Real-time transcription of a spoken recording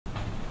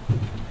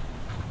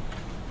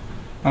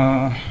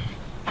Uh,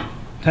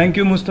 Thank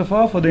you,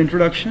 Mustafa, for the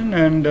introduction,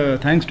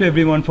 and thanks to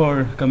everyone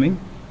for coming.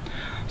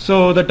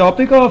 So the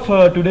topic of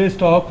today's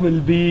talk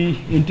will be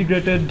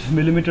integrated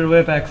millimeter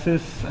wave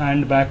access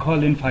and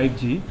backhaul in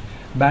 5G,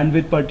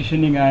 bandwidth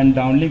partitioning and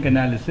downlink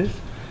analysis.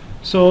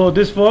 So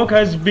this work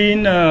has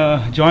been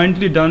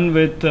jointly done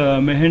with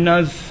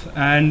Mehrnaz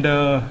and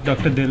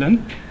Dr.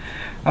 Dhilan.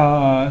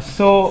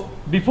 So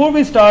before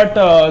we start,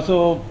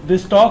 so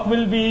this talk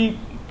will be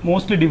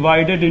mostly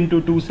divided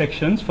into two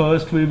sections.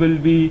 First, we will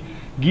be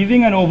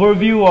giving an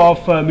overview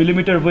of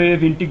millimeter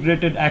wave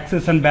integrated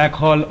access and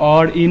backhaul,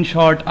 or in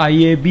short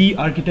IAB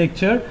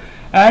architecture,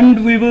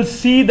 and we will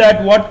see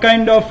that what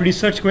kind of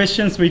research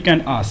questions we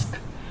can ask.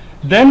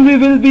 Then we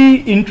will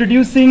be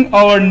introducing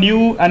our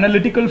new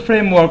analytical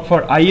framework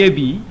for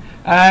IAB,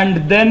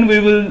 and then we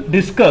will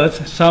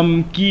discuss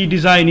some key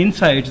design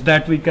insights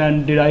that we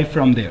can derive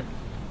from there.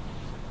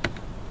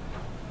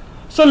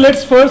 So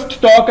let's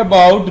first talk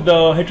about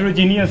the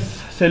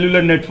heterogeneous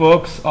cellular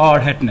networks, or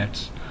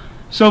HETnets.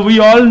 So we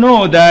all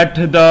know that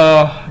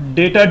the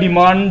data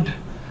demand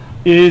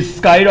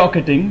is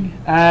skyrocketing,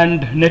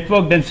 and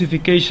network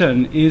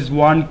densification is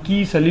one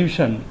key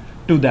solution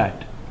to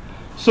that.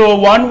 So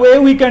one way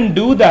we can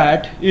do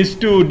that is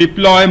to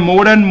deploy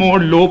more and more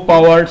low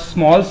power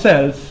small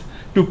cells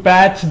to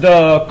patch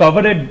the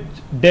covered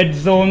dead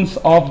zones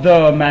of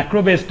the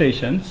macro base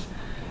stations,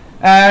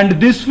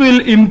 and this will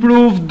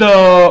improve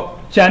the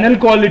channel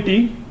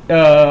quality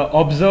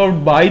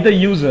observed by the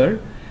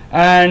user,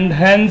 and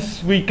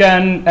hence we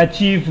can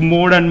achieve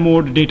more and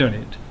more data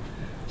rate.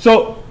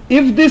 So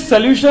if this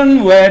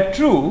solution were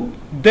true,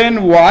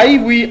 then why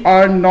we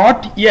are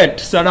not yet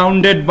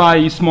surrounded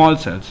by small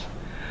cells?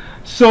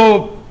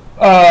 So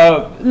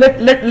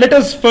let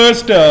us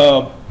first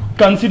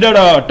consider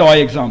a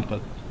toy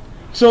example.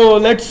 So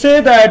let's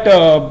say that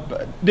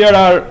there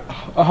are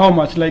how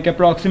much, like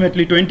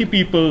approximately 20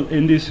 people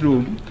in this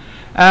room,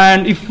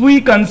 and if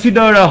we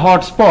consider a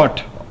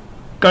hotspot,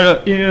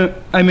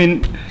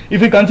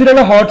 if we consider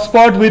a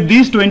hotspot with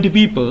these 20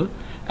 people,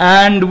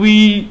 and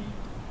we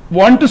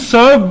want to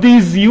serve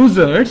these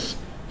users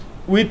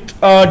with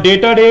a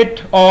data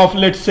rate of,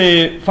 let's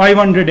say,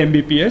 500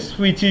 Mbps,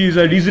 which is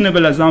a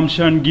reasonable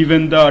assumption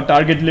given the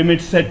target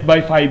limits set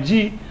by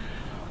 5G,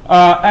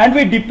 and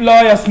we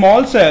deploy a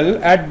small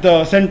cell at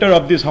the center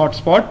of this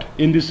hotspot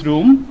in this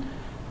room.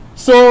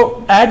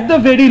 So at the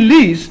very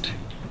least,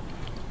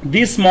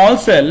 this small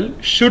cell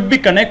should be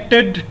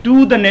connected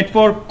to the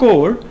network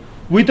core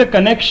with a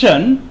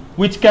connection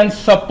which can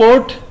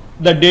support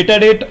the data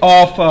rate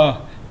of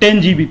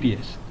 10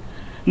 Gbps.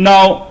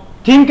 Now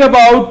think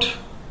about,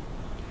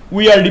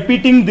 we are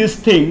repeating this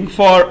thing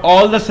for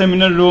all the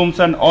seminar rooms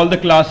and all the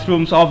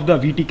classrooms of the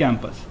VT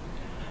campus.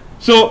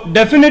 So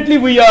definitely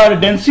we are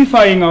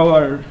densifying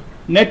our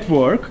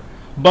network,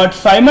 but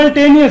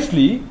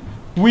simultaneously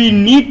we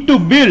need to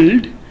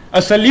build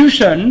a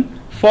solution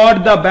for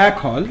the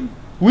backhaul,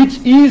 which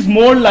is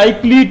more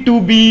likely to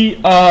be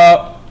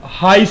a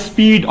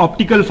high-speed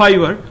optical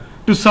fiber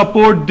to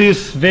support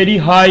this very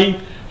high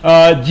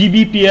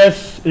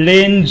Gbps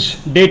range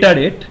data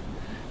rate,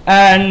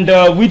 and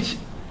which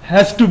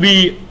has to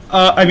be,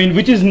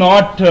 which is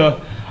not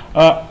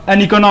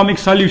an economic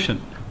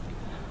solution.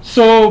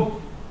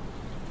 So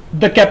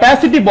the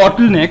capacity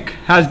bottleneck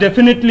has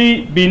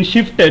definitely been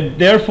shifted,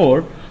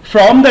 therefore,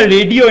 from the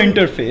radio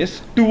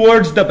interface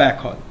towards the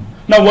backhaul.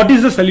 Now, what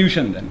is the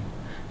solution then?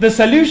 The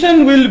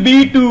solution will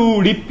be to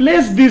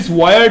replace these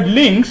wired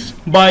links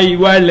by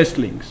wireless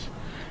links.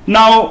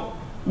 Now,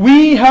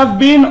 we have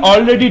been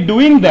already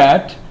doing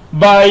that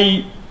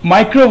by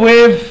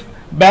microwave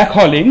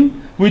backhauling,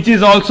 which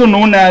is also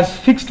known as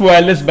fixed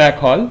wireless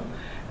backhaul,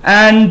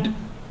 and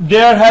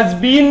there has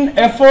been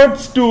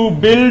efforts to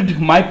build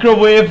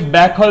microwave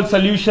backhaul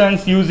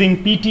solutions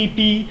using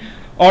PTP,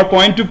 or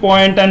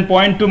point-to-point and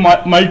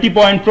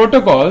point-to-multipoint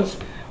protocols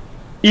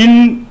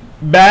in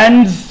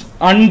bands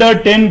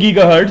under 10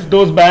 gigahertz.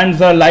 Those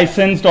bands are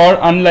licensed or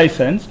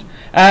unlicensed,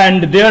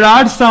 and there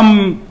are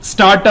some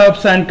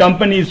startups and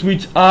companies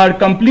which are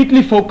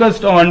completely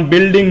focused on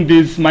building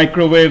these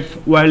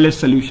microwave wireless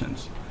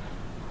solutions.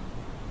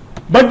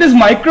 But this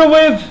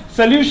microwave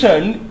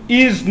solution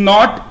is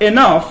not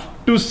enough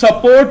to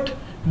support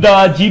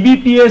the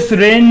Gbps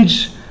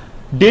range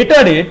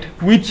data rate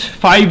which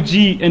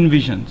 5G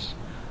envisions.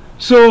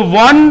 So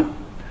one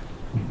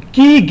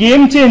key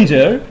game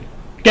changer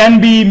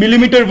can be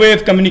millimeter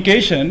wave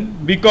communication,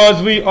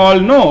 because we all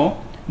know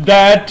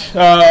that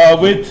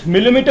with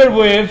millimeter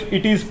wave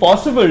it is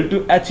possible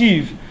to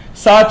achieve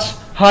such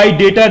high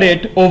data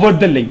rate over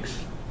the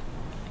links.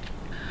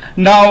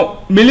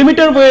 Now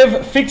millimeter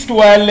wave fixed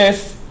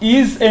wireless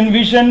is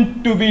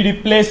envisioned to be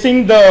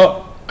replacing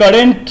the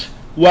current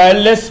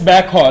wireless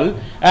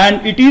backhaul,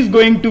 and it is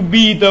going to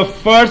be the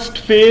first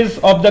phase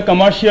of the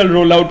commercial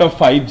rollout of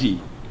 5G.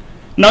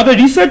 Now the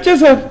researchers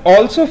have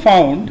also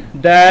found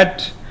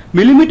that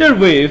millimeter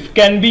wave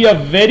can be a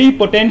very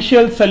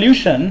potential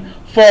solution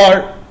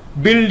for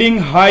building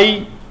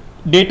high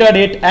data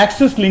rate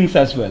access links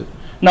as well,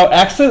 Now,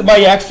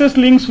 by access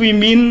links, we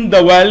mean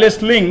the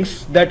wireless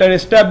links that are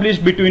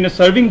established between a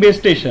serving base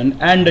station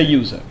and a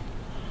user.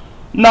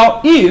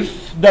 Now,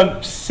 if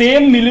the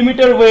same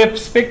millimeter wave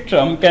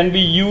spectrum can be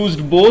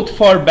used both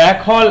for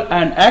backhaul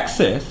and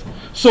access,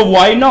 so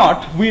why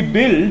not we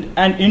build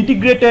an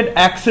integrated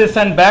access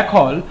and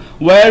backhaul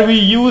where we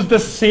use the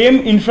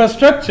same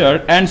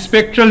infrastructure and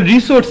spectral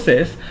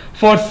resources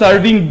for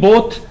serving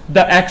both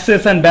the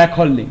access and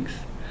backhaul links.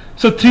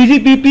 So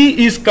 3GPP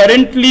is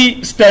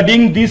currently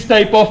studying this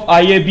type of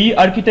IAB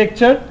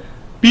architecture.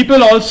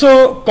 People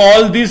also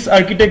call this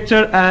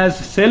architecture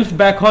as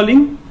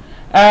self-backhauling.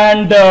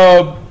 And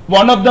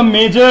one of the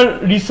major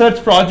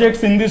research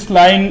projects in this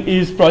line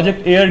is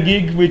Project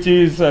AirGig, which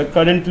is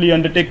currently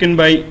undertaken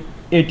by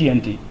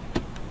AT&T.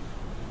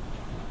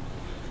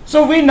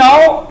 So we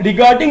now,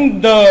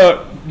 regarding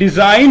the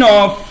design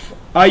of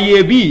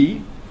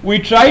IAB, we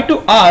try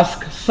to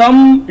ask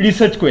some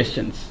research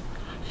questions.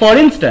 For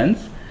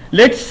instance,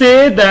 let's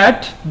say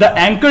that the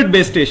anchored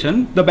base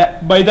station,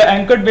 by the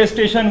anchored base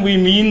station we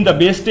mean the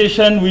base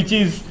station which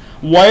is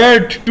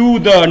wired to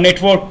the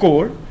network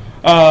core.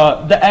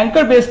 The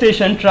anchor base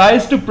station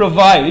tries to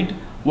provide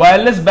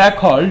wireless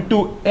backhaul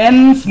to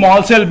n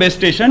small cell base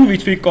station,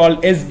 which we call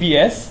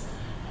SBS,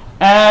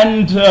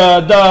 and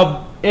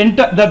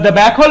the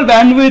backhaul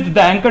bandwidth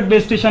the anchored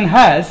base station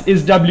has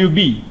is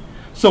WB.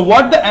 So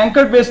what the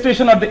anchored base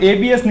station or the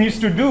ABS needs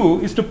to do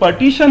is to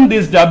partition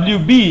this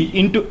WB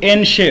into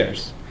n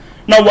shares.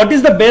 Now, what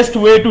is the best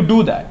way to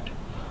do that?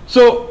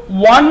 So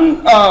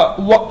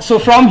so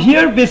from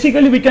here,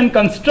 basically, we can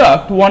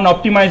construct one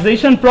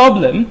optimization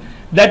problem,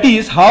 that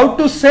is how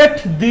to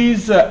set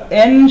these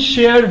n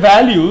share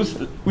values,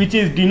 which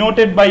is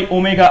denoted by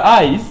omega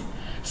i's,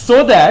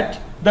 so that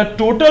the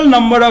total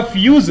number of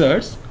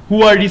users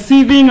who are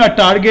receiving a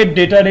target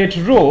data rate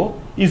rho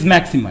is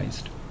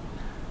maximized.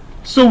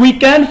 So we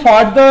can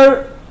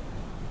further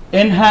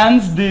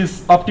enhance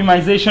this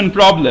optimization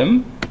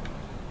problem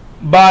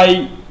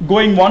by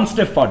going one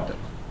step further.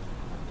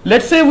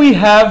 Let's say we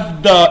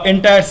have the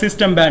entire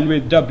system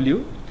bandwidth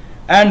W,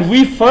 and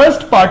we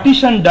first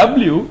partition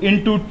W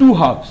into two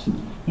halves.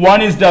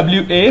 One is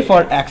WA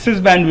for access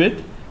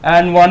bandwidth,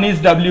 and one is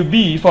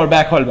WB for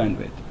backhaul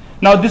bandwidth.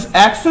 Now, this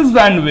access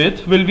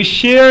bandwidth will be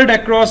shared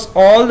across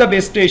all the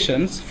base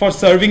stations for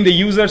serving the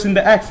users in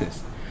the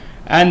access.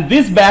 And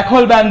this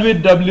backhaul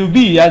bandwidth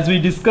WB, as we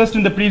discussed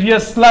in the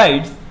previous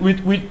slides,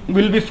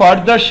 will be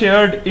further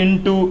shared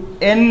into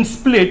n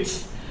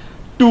splits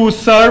to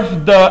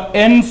serve the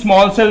n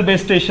small cell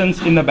base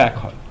stations in the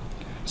backhaul.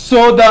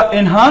 So the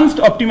enhanced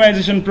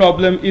optimization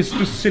problem is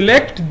to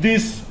select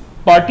this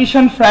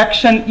partition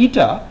fraction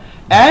eta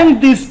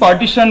and this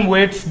partition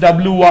weights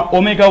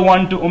omega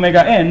 1 to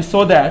omega n,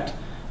 so that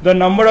the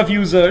number of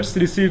users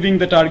receiving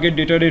the target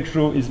data rate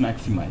rho is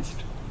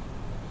maximized.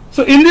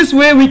 So in this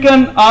way, we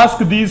can ask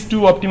these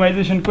two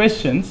optimization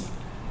questions.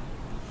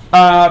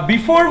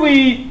 Before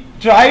we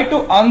try to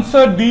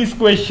answer these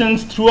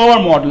questions through our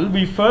model,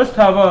 we first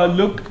have a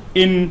look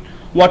in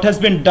what has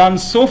been done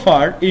so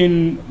far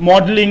in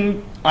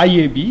modeling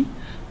IAB.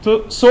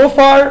 So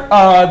far,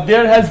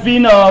 there has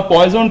been a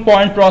Poisson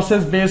point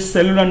process-based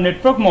cellular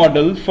network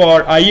model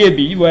for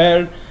IAB,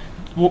 where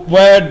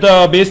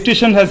the base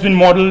station has been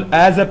modeled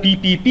as a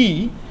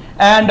PPP,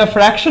 and a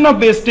fraction of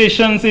base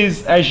stations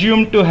is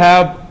assumed to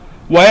have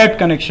wired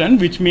connection,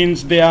 which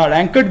means they are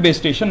anchored base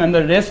station, and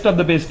the rest of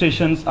the base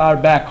stations are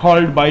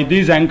backhauled by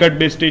these anchored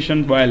base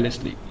stations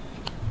wirelessly.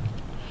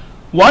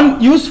 One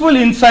useful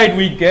insight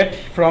we get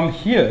from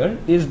here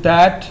is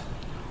that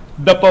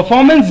the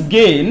performance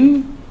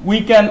gain we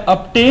can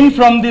obtain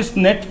from this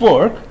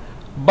network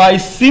by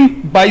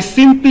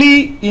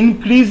simply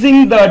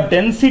increasing the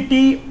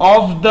density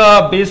of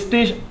the base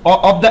station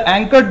of the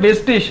anchored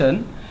base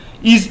station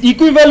is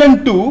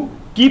equivalent to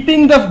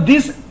keeping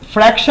this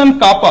fraction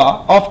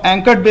kappa of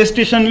anchored base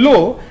station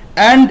low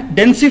and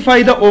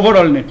densify the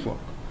overall network.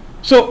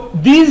 So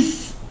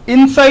these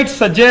insights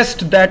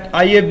suggest that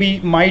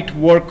IAB might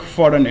work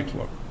for a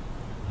network.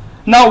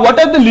 Now, what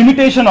are the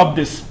limitations of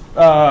this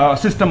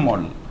system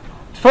model?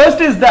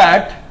 First is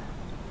that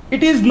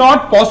it is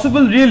not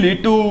possible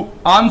really to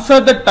answer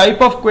the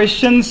type of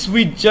questions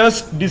we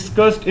just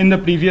discussed in the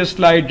previous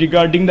slide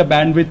regarding the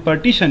bandwidth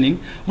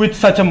partitioning with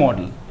such a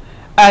model.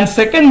 And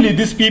secondly,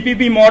 this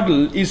PPP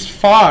model is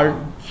far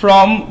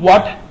from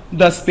what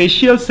the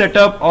spatial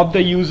setup of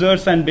the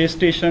users and base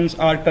stations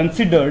are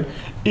considered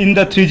in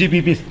the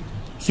 3GPP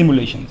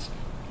simulations.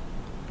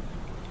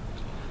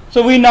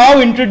 So we now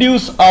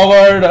introduce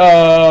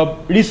our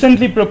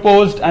recently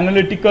proposed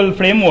analytical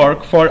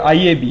framework for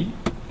IAB.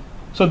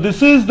 So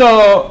this is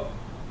the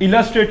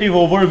illustrative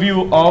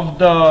overview of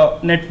the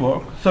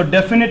network. So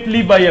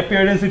definitely by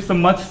appearance, it's a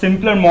much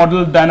simpler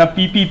model than a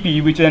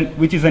PPP,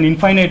 which is an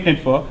infinite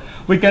network.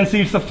 We can see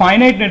it's a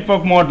finite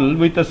network model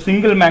with a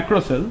single macro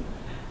cell.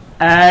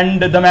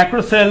 And the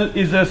macro cell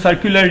is a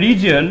circular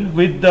region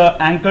with the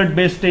anchored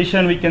base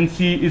station we can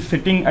see is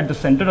sitting at the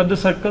center of the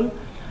circle.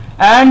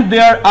 And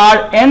there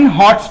are n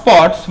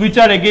hotspots, which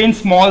are again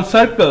small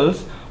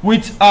circles,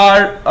 which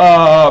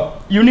are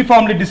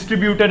uniformly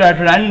distributed at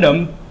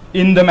random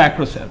in the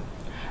macro cell.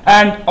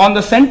 And on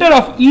the center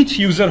of each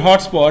user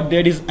hotspot,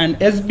 there is an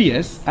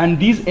SBS, and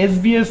these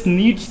SBS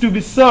needs to be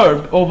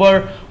served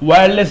over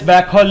wireless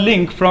backhaul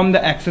link from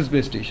the access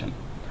base station.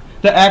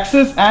 The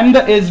access and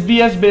the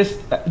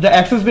the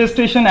access base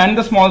station and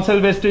the small cell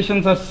base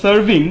stations are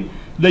serving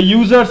the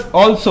users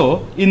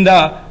also in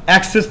the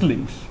access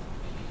links.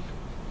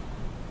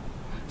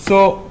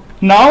 So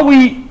now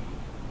we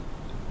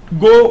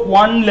go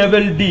one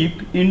level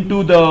deep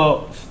into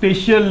the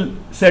spatial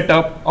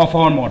setup of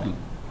our model.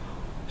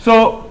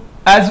 So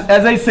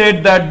as I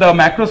said, that the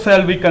macro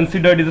cell we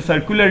considered is a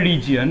circular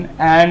region,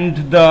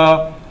 and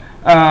the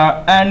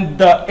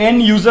n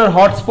user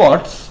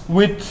hotspots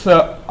which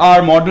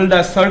are modeled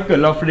as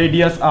circle of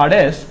radius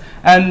rs,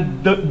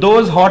 and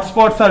those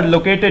hotspots are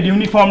located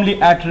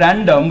uniformly at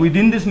random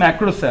within this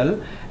macro cell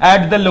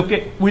at the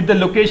with the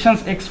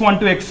locations x1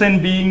 to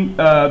xn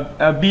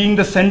being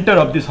the center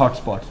of these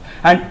hotspots.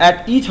 And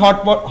at each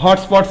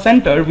hotspot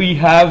center we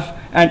have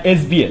an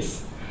SBS.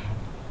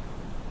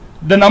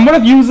 The number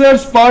of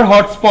users per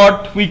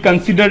hotspot, we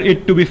consider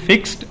it to be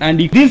fixed, and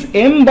this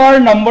m bar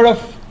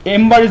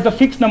is the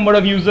fixed number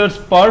of users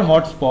per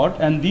hotspot,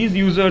 and these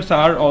users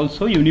are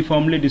also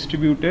uniformly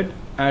distributed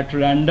at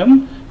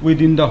random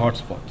within the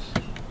hotspots.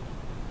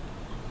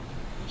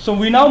 So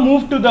we now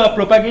move to the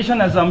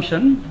propagation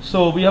assumption.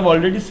 So we have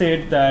already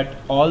said that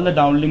all the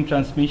downlink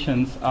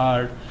transmissions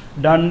are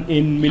done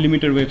in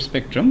mmWave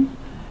spectrum,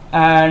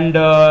 and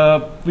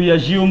we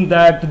assume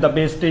that the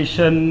base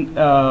station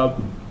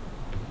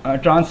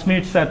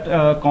transmits at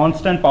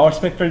constant power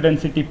spectral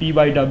density P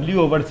by W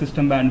over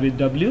system bandwidth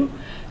W,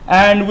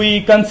 and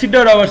we consider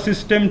our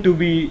system to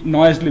be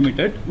noise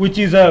limited, which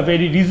is a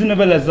very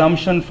reasonable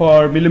assumption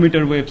for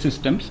mmWave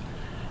systems.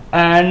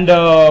 And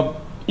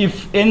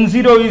if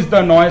N0 is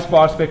the noise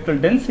power spectral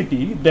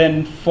density,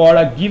 then for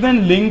a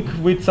given link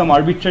with some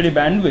arbitrary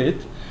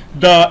bandwidth,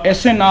 the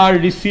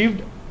SNR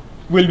received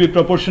will be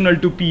proportional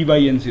to P by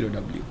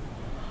N0W.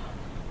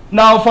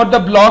 Now for the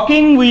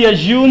blocking, we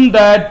assume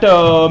that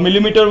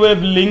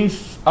mmWave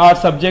links are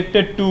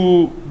subjected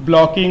to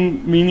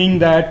blocking, meaning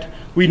that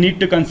we need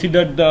to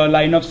consider the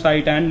line of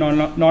sight and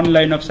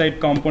non-line of sight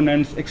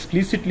components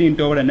explicitly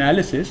into our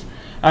analysis.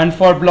 And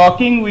for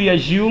blocking, we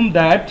assume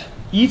that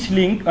each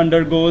link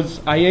undergoes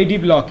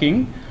IID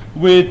blocking,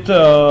 with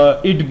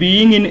it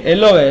being in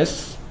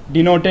LOS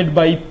denoted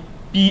by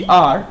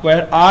PR,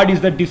 where R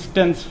is the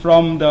distance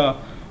from the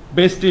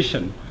base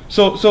station.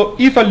 So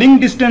if a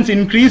link distance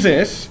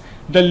increases,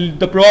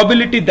 the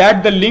probability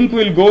that the link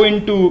will go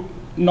into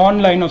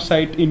non-line of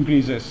sight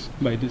increases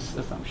by this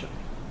assumption.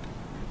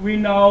 We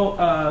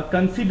now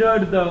consider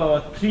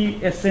the three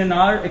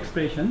SNR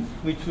expressions,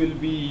 which will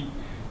be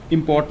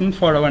important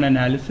for our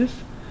analysis.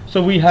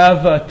 So we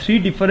have three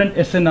different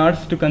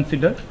SNRs to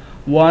consider.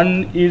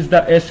 One is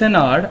the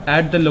SNR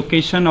at the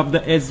location of the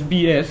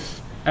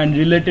SBS and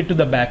related to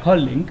the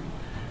backhaul link.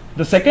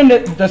 The second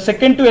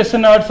two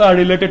SNRs are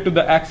related to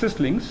the access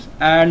links,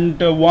 and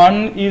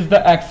one is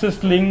the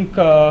access link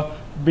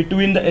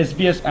between the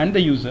SBS and the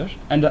user,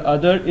 and the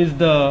other is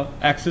the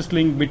access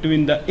link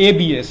between the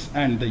ABS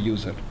and the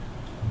user.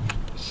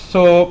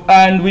 So,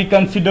 and we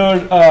consider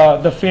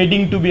the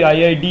fading to be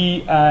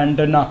IID and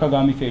the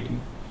Nakagami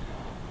fading.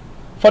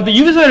 For the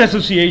user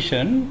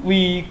association,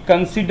 we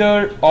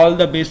consider all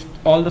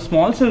the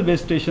small cell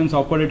base stations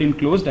operate in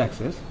closed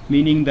access,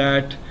 meaning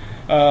that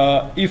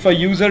if a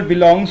user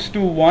belongs to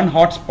one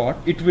hotspot,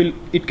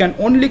 it can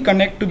only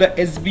connect to the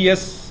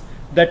SBS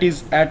that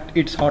is at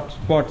its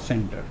hotspot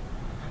center.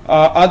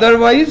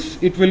 Otherwise,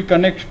 it will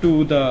connect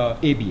to the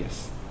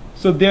ABS.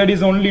 So there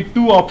is only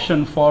two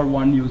options for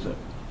one user.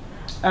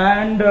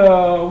 And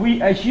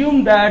we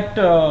assume that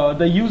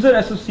the user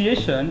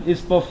association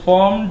is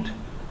performed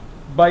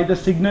by the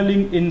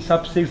signaling in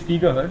sub-6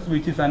 GHz,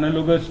 which is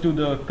analogous to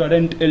the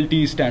current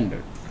LTE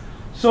standard.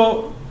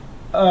 So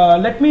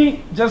let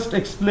me just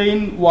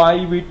explain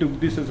why we took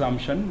this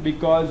assumption,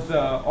 because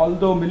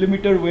although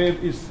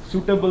mmWave is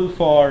suitable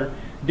for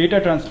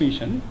data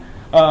transmission,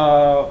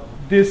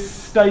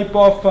 this type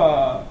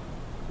of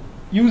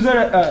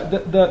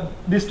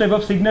this type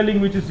of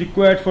signaling which is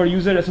required for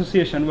user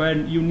association, where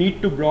you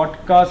need to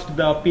broadcast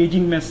the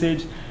paging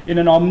message in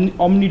an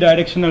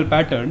omnidirectional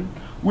pattern,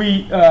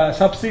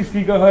 sub-6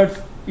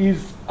 GHz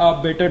is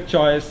a better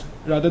choice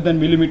rather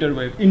than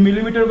mmWave. In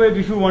mmWave,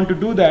 if you want to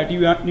do that,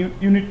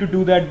 you need to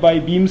do that by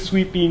beam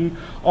sweeping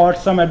or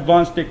some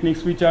advanced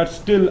techniques which are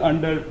still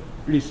under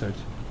research.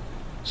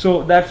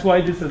 So that's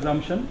why this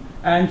assumption.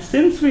 And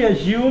since we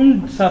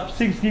assumed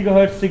sub-6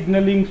 GHz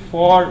signaling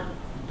for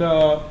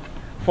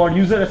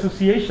user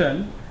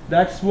association,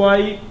 that's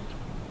why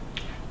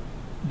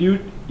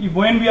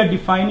when we are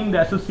defining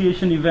the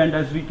association event,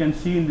 as we can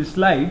see in this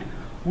slide,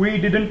 we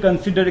didn't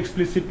consider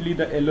explicitly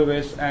the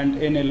LOS and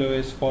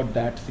NLOS for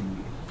that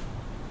signal.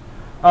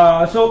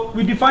 So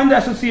we define the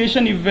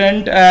association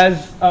event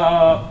as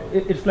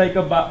it's like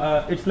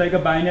a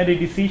binary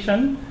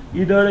decision.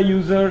 Either a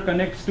user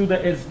connects to the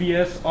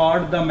SBS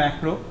or the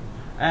macro,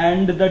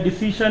 and the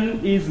decision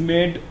is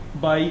made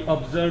by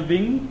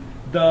observing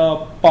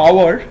the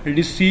power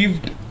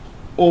received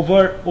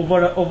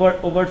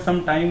over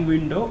some time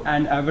window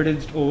and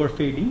averaged over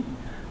fading,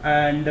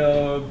 and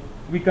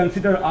we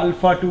consider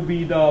alpha to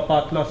be the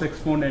path loss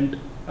exponent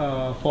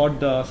for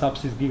the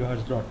sub-6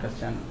 GHz broadcast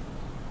channel.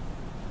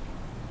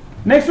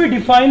 Next, we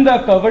define the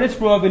coverage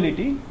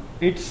probability.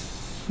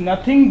 It's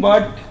nothing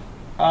but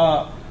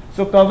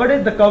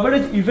the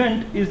coverage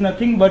event is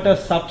nothing but a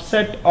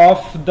subset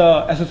of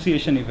the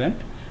association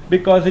event,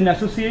 because in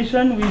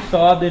association we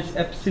saw this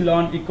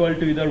epsilon equal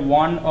to either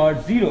 1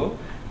 or 0,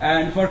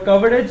 and for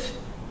coverage,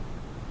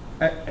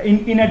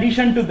 in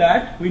addition to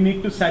that, we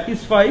need to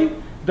satisfy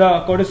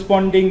the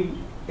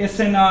corresponding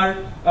SNR.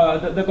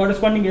 The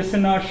corresponding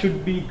SNR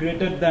should be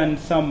greater than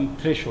some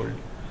threshold.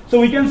 So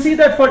we can see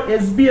that for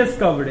SBS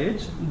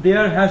coverage,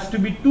 there has to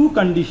be two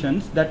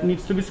conditions that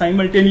needs to be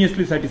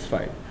simultaneously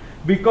satisfied,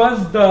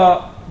 because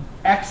the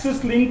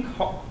access link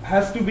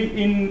has to be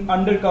in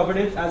under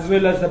coverage as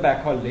well as the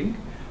backhaul link.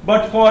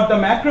 But for the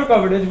macro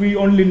coverage, we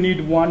only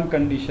need one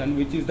condition,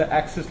 which is the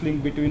access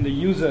link between the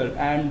user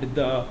and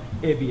the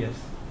ABS.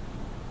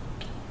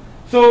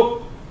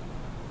 So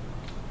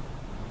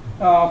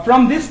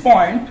from this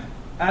point,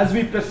 as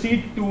we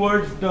proceed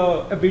towards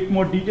a bit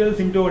more details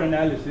into our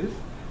analysis,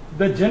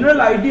 the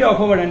general idea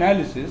of our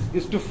analysis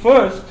is to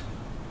first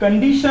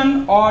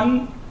condition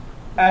on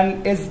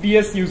an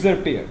SBS user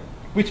pair,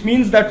 which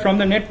means that from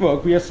the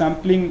network we are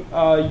sampling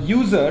a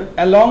user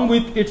along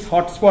with its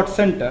hotspot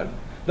center,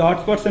 the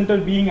hotspot center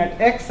being at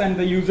X and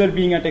the user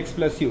being at X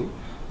plus U.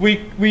 We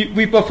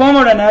perform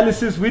our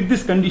analysis with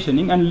this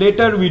conditioning, and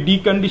later we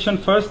decondition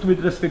first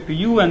with respect to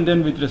U and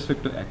then with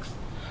respect to X.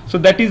 So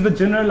that is the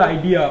general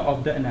idea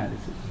of the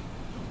analysis.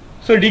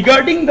 So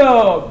regarding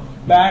the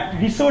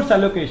resource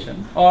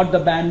allocation or the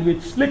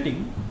bandwidth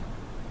splitting,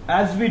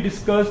 as we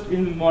discussed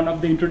in one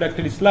of the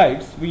introductory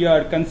slides, we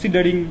are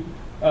considering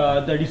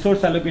the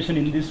resource allocation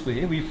in this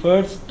way. We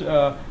first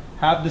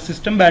have the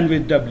system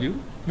bandwidth W.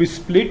 We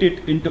split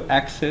it into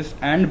access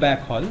and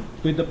backhaul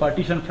with the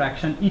partition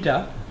fraction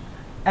eta,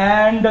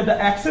 and the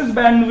access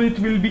bandwidth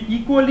will be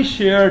equally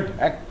shared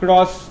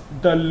across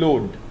the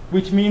load,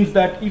 which means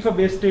that if a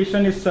base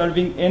station is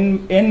serving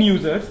n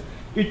users,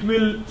 it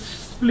will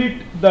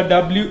split the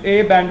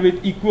WA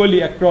bandwidth equally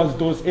across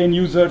those n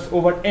users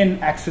over n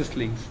access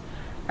links.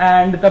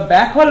 And the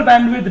backhaul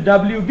bandwidth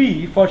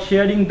WB, for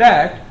sharing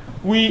that,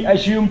 we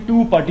assume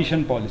two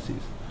partition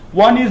policies.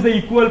 One is the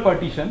equal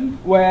partition,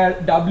 where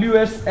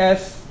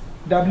WSX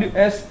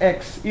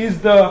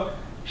is the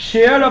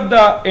share of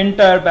the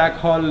entire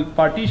backhaul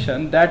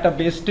partition that a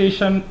base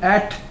station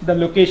at the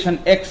location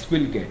X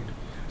will get.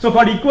 So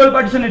for equal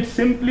partition, it's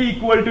simply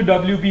equal to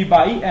WB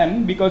by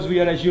N, because we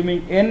are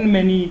assuming N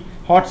many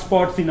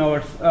hotspots in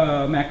our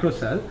macro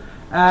cell.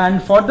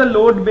 And for the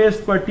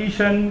load-based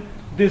partition,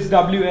 this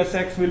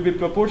WSX will be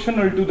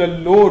proportional to the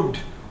load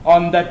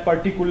on that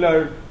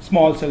particular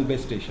small cell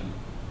base station.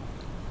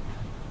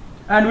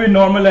 And we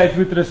normalize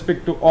with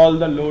respect to all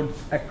the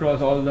loads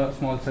across all the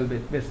small cell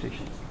base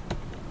stations.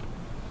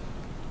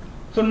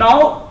 So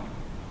now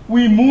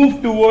we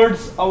move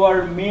towards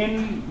our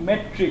main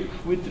metric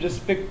with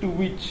respect to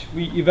which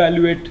we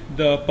evaluate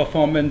the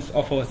performance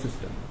of our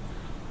system.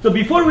 So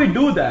before we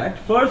do that,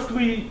 first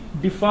we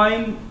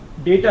define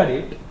data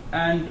rate,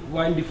 and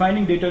while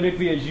defining data rate,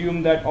 we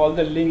assume that all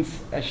the links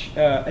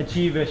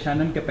achieve a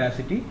Shannon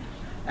capacity,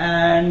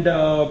 and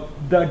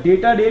the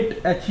data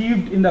rate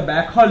achieved in the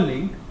backhaul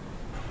link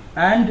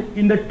and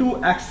in the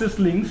two access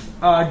links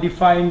are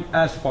defined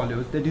as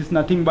follows. That is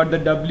nothing but the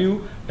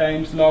W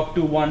times log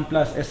to 1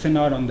 plus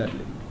SNR on that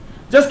link.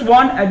 Just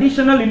one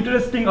additional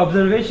interesting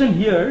observation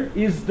here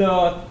is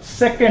the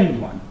second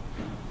one.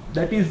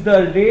 That is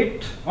the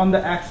rate on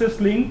the access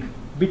link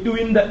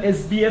between the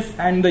SBS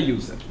and the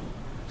user.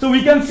 So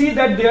we can see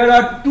that there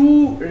are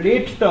two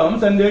rate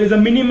terms and there is a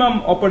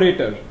minimum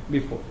operator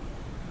before.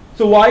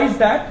 So why is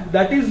that?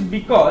 That is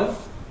because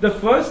the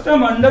first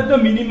term under the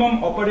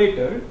minimum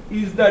operator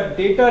is the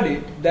data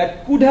rate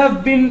that could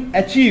have been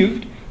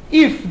achieved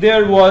if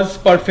there was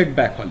perfect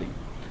backhauling.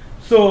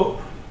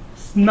 So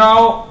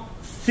now,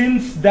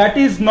 since that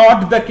is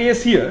not the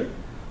case here,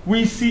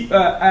 we see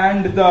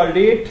and the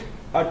rate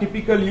a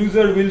typical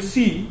user will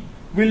see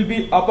will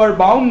be upper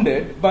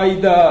bounded by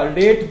the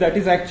rate that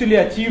is actually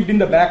achieved in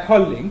the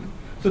backhaul link.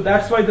 So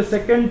that's why the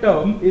second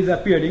term is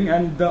appearing,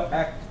 and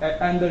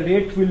the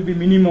rate will be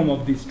minimum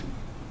of these two.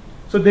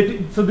 So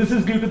this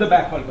is due to the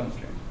backhaul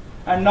constraint.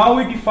 And now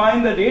we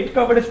define the rate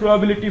coverage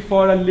probability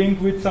for a link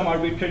with some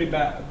arbitrary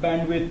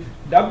bandwidth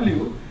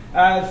W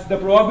as the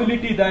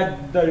probability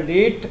that the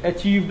rate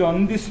achieved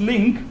on this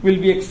link will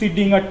be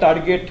exceeding a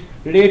target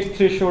rate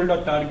threshold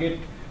or target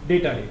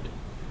data rate.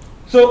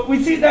 So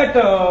we see that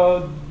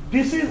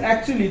this is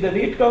actually, the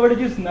rate coverage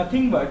is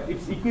nothing but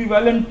it's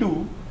equivalent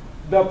to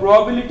the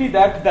probability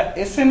that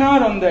the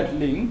SNR on that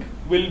link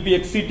will be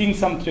exceeding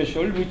some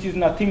threshold, which is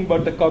nothing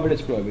but the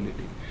coverage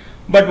probability.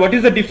 But what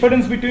is the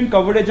difference between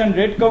coverage and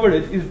rate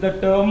coverage is the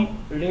term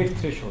rate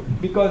threshold,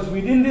 because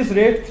within this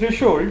rate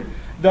threshold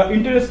The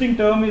interesting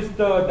term is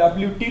the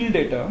W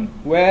tilde term,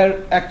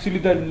 where actually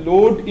the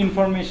load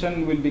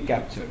information will be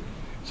captured.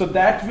 So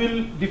that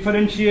will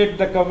differentiate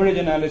the coverage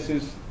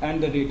analysis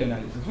and the rate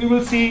analysis. We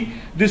will see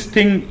this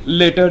thing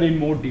later in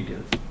more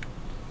details.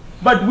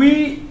 But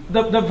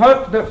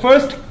the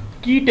first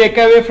key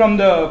takeaway from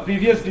the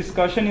previous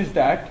discussion is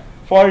that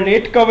for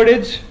rate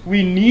coverage,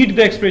 we need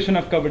the expression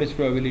of coverage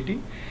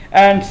probability.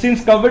 And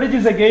since coverage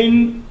is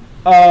again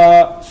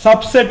a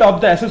subset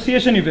of the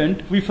association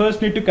event, we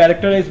first need to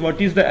characterize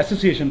what is the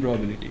association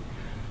probability.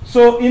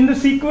 So in the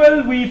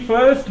sequel, we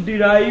first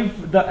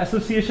derive the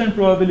association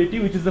probability,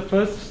 which is the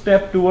first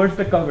step towards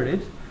the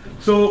coverage.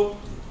 So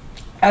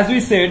as we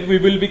said, we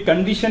will be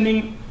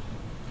conditioning.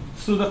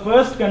 So the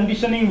first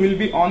conditioning will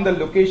be on the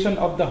location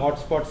of the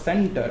hotspot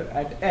center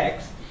at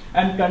X,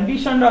 and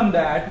conditioned on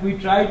that, we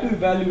try to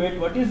evaluate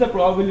what is the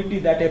probability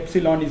that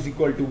epsilon is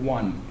equal to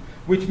 1,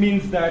 which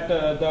means that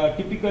the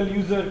typical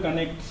user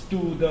connects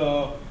to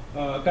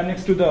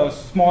the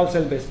small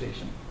cell base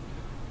station.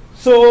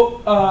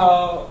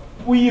 So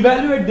we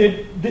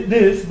evaluated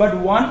this, but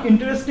one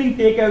interesting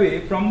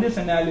takeaway from this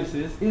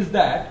analysis is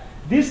that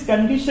this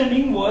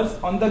conditioning was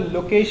on the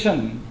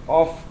location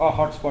of a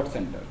hotspot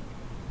center.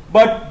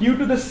 But due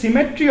to the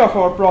symmetry of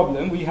our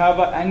problem, we have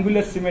an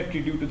angular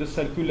symmetry due to the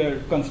circular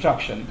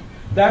construction.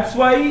 That's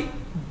why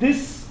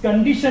this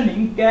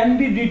conditioning can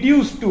be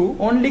reduced to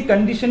only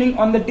conditioning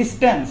on the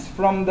distance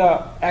from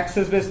the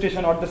access base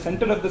station or the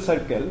center of the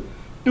circle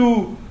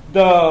to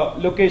the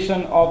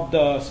location of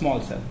the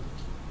small cell.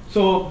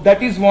 So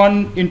that is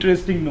one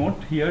interesting note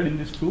here in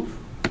this proof.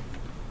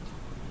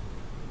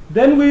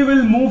 Then we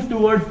will move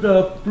towards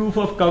the proof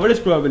of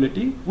coverage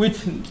probability,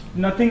 which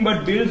nothing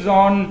but builds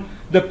on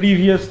the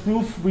previous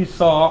proof we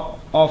saw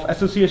of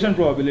association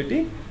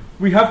probability.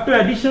 We have to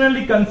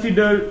additionally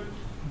consider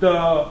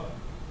the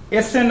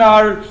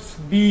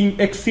SNRs being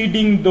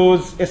exceeding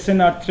those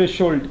SNR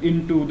threshold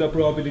into the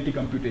probability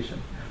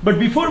computation. But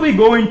before we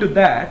go into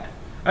that,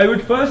 I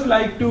would first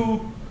like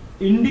to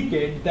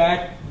indicate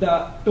that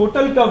the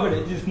total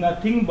coverage is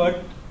nothing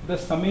but the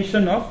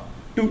summation of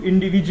two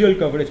individual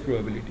coverage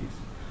probabilities.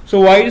 So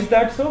why is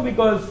that so?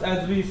 Because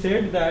as we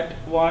said that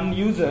one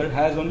user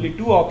has only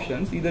two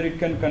options, either it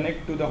can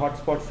connect to the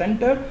hotspot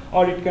center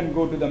or it can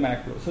go to the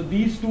macro. So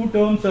these two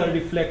terms are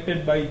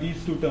reflected by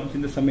these two terms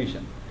in the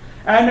summation.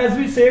 And as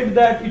we said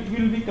that it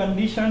will be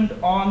conditioned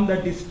on the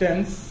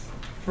distance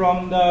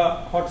from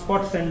the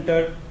hotspot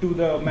center to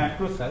the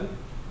macro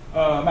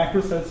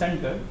cell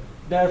center.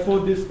 Therefore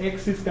this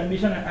X is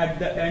conditioned, and at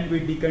the end we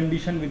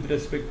decondition with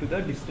respect to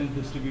the distance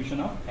distribution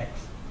of X.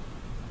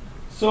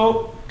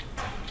 So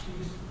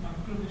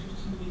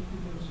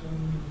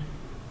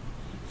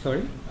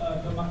sorry?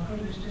 The macro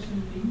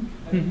registration link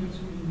that is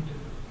also limited.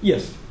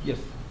 Yes, yes.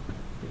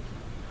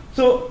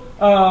 So,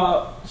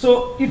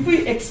 so if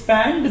we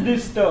expand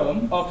this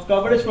term of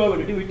coverage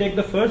probability, we take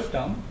the first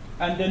term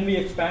and then we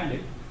expand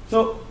it.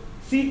 So,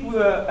 see,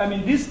 I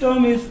mean, this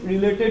term is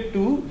related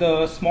to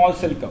the small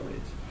cell coverage.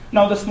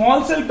 Now, the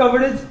small cell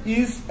coverage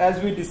is,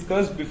 as we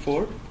discussed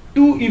before,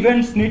 two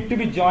events need to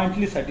be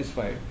jointly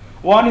satisfied.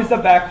 One is the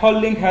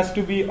backhaul link has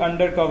to be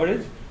under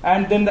coverage,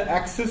 and then the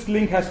access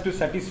link has to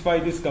satisfy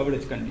this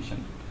coverage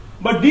condition.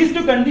 But these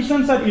two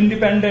conditions are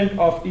independent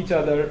of each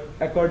other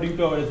according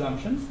to our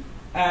assumptions,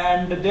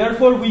 and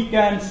therefore we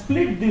can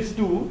split these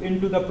two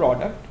into the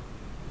product.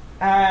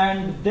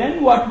 And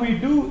then what we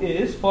do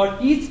is, for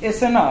each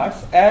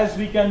SNRs, as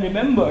we can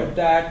remember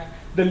that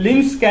the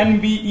links can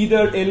be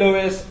either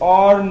LOS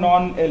or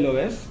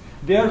non-LOS,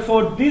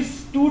 therefore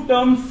these two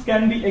terms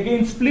can be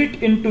again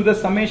split into the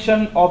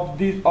summation of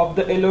the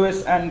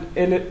LOS and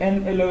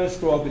NLOS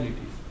probabilities.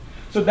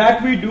 So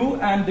that we do,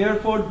 and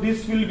therefore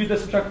this will be the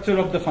structure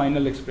of the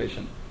final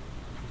expression.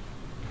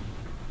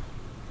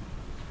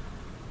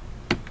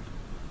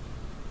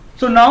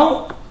 So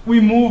now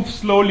we move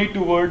slowly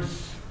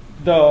towards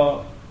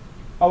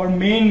our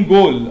main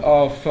goal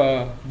of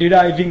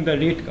deriving the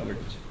rate coverage.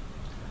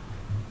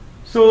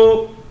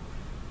 So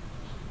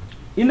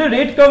in the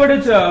rate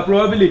coverage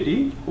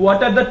probability,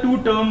 what are the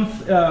two terms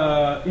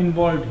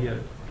involved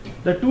here?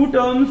 The two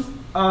terms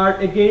are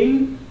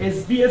again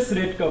SBS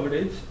rate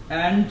coverage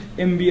and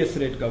MBS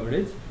rate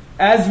coverage.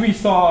 As we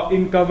saw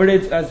in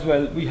coverage as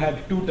well, we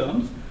had two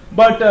terms.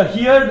 But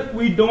here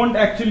we don't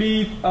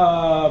actually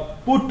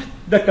put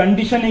the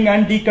conditioning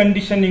and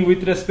deconditioning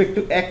with respect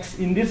to X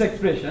in this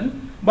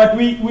expression. But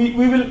we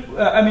will,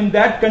 I mean,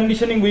 that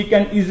conditioning we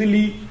can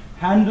easily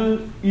handle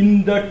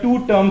in the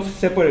two terms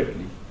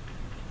separately.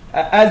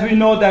 As we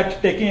know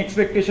that taking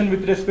expectation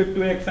with respect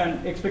to X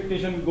and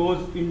expectation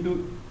goes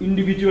into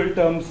individual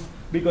terms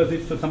because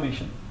it's a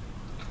summation.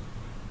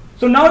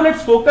 So now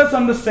let's focus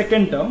on the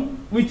second term,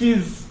 which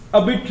is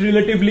a bit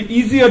relatively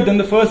easier than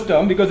the first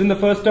term, because in the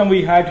first term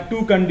we had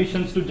two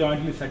conditions to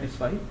jointly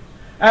satisfy.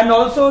 And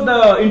also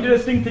the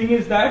interesting thing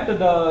is that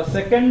the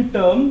second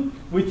term,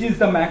 which is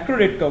the macro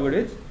rate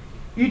coverage,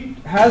 it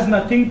has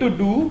nothing to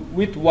do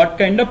with what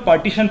kind of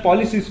partition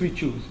policies we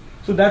choose.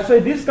 So that's why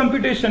this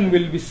computation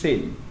will be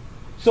same.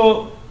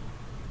 So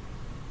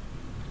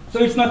So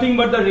it's nothing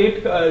but the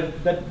rate,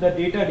 the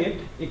data rate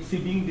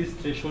exceeding this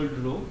threshold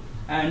row.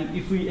 And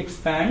if we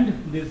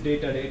expand this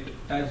data rate,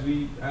 as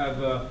we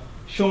have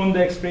shown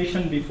the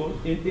expression before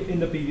in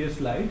the previous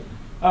slide,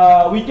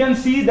 we can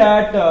see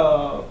that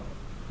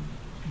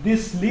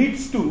this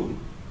leads to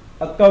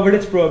a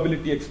coverage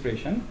probability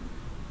expression.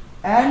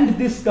 And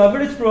this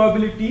coverage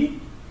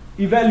probability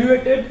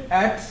evaluated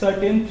at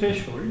certain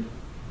threshold.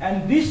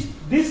 And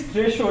this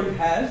threshold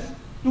has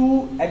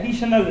two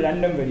additional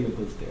random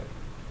variables there.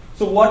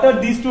 So what are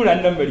these two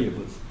random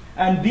variables?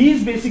 And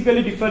these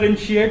basically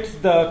differentiates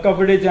the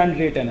coverage and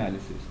rate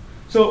analysis.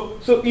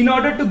 So in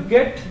order to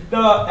get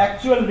the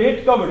actual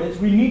rate coverage,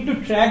 we need to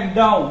track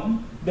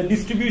down the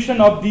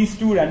distribution of these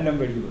two random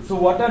variables. So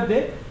what are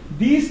they?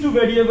 These two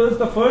variables,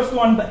 the first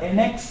one, the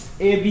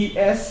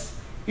NX-ABS,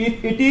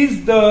 it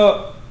is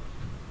the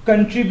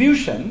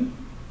contribution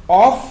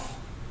of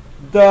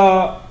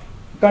the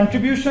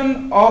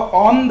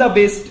on the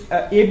base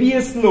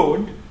ABS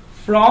load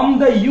from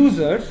the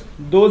users,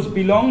 those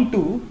belong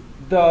to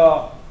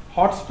the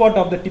hotspot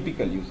of the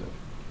typical user.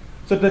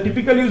 So the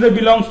typical user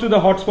belongs to the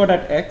hotspot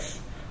at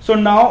X. So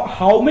now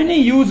how many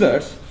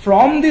users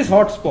from these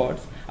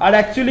hotspots are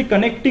actually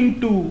connecting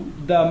to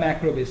the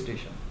macro base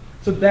station?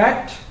 So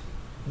that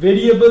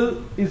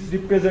variable is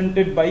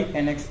represented by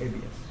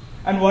NX-ABS.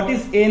 And what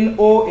is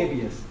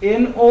NO-ABS?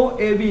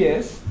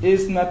 NO-ABS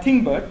is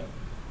nothing but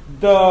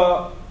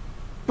the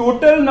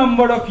total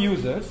number of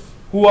users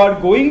who are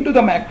going to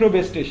the macro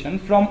base station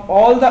from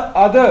all the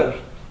other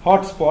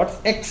hotspots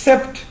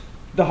except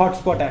the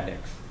hotspot at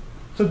X.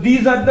 So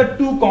these are the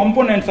two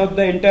components of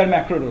the entire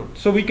macro load.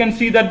 So we can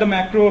see that the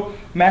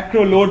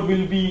macro load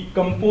will be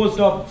composed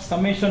of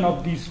summation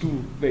of these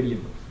two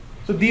variables.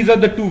 So these are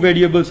the two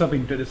variables of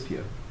interest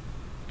here.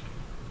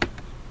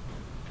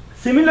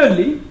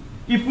 Similarly,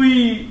 if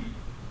we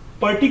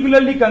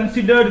particularly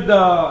consider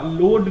the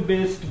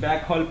load-based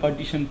backhaul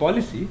partition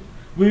policy,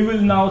 we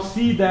will now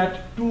see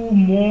that two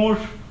more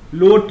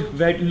load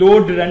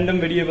random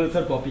variables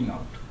are popping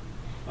out.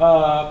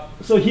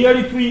 So here,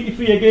 if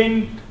we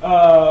again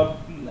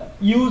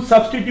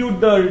substitute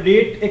the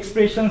rate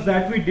expressions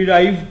that we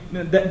derived,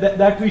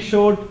 that we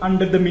showed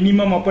under the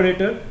minimum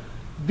operator,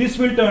 this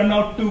will turn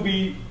out to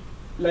be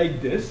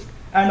like this.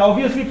 And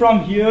obviously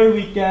from here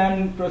we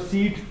can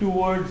proceed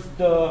towards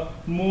the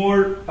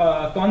more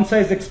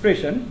concise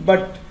expression,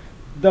 but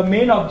the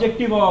main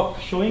objective of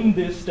showing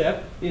this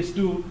step is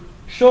to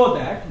show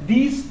that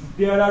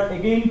there are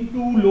again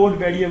two load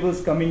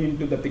variables coming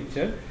into the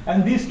picture,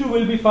 and these two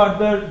will be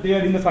further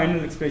there in the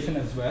final expression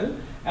as well.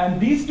 And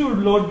these two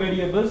load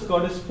variables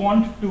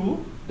correspond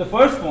to the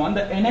first one,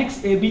 the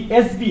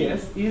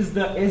NX-SBS is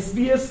the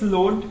SBS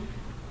load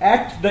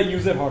at the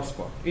user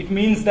hotspot. It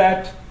means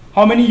that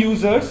how many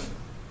users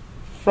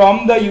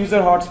from the user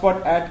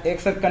hotspot at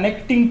X are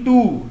connecting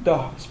to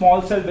the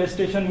small cell base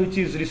station which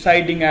is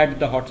residing at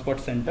the hotspot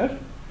center,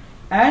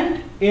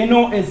 and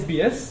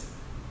NO-SBS,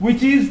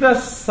 which is the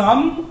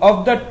sum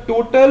of the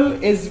total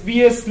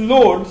SBS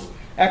loads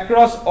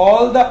across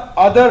all the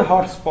other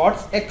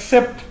hotspots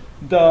except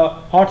the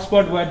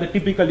hotspot where the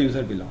typical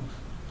user belongs.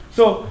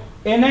 So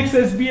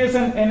NX-SBS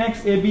and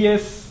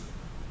NX-ABS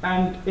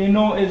and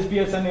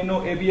NO-SBS and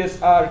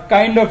NO-ABS are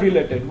kind of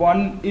related.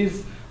 One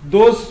is,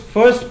 those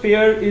first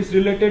pair is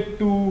related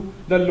to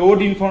the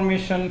load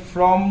information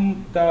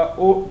from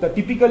the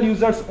typical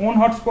user's own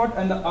hotspot,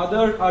 and the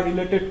other are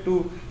related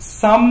to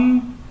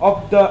some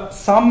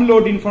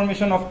load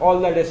information of all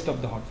the rest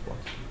of the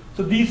hotspots.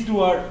 So these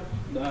two are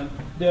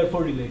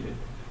therefore related.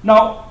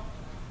 Now,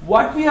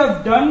 what we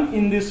have done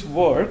in this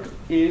work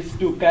is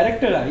to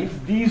characterize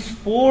these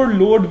four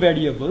load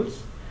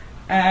variables,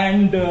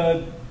 and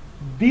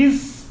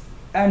this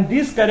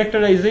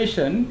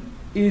characterization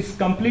is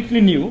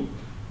completely new,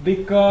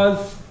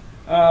 because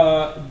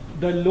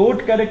the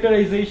load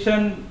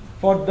characterization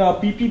for the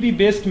PPB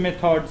based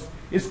methods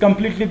is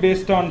completely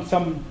based on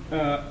some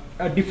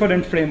a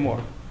different framework.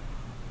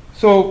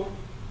 So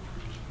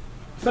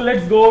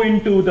let's go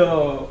into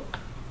the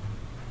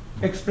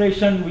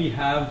expression we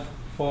have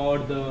for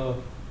the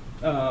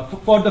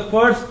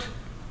first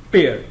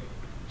pair.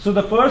 So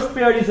the first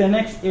pair is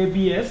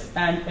NX-ABS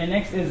and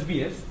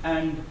NX-SBS,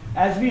 and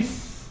as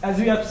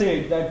we have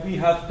said that we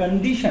have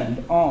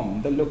conditioned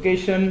on the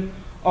location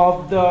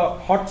of the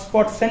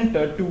hotspot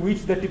center to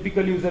which the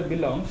typical user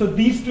belongs. So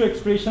these two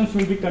expressions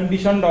will be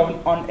conditioned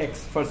on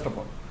X first of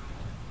all.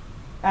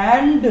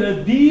 And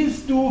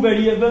these two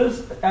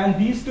variables, and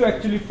these two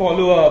actually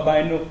follow a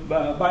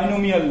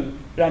binomial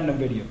random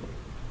variable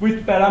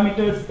with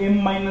parameters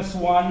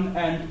m-1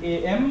 and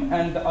am,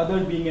 and the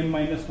other being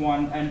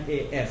m-1 and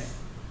as.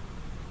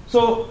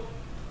 So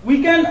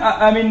we can,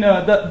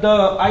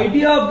 the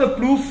idea of the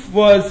proof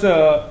was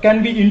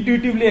can be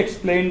intuitively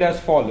explained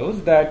as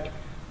follows: that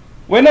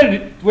when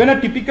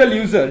a typical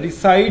user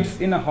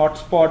resides in a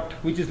hotspot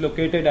which is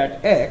located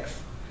at X,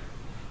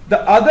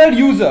 the other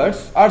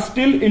users are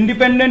still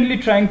independently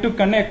trying to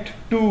connect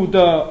to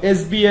the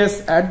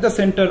SBS at the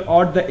center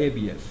or the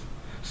ABS.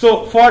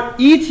 So for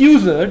each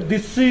user,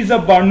 this is a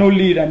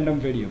Bernoulli random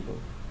variable.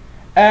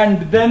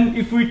 And then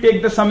if we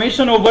take the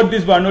summation over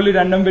these Bernoulli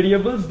random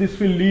variables, this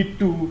will lead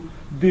to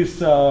this,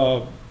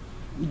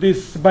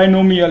 this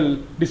binomial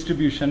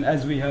distribution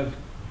as we have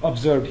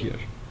observed here.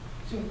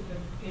 So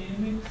the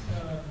AMX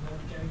that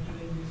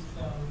characterizes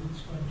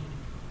which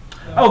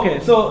quantity? Okay,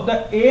 so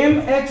the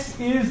AMX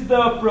is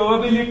the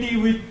probability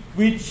with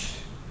which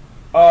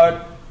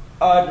a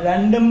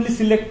randomly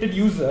selected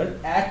user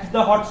at the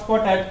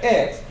hotspot at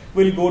X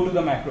will go to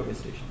the macro base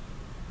station.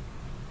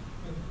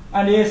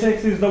 And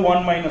ASX is the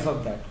 1 minus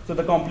of that, so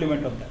the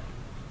complement of that.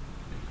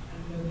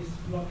 And this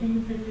blocking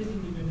effect is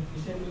independent.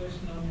 Cellulars,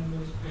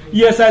 non-numbers.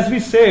 Yes, as we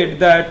said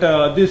that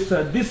this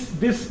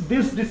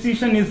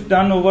decision is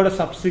done over a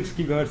sub 6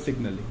 gigahertz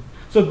signaling.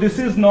 So this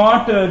is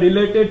not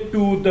related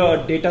to the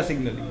data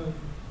signaling.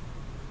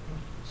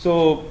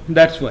 So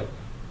that's why.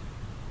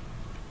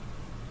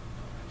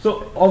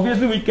 So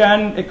obviously we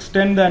can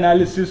extend the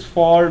analysis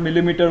for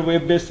millimeter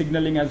wave based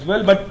signaling as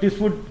well, but this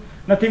would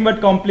nothing but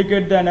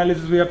complicate the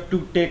analysis. We have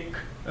to take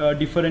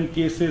different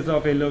cases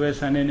of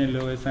LOS and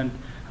NLOS and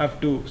have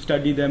to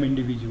study them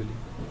individually.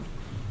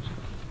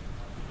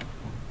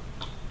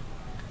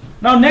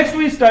 Now next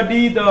we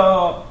study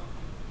the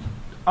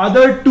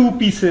other two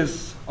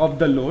pieces of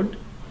the load,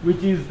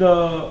 which is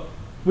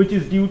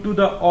due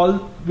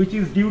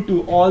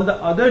to all the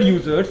other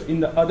users in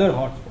the other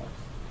hotspots.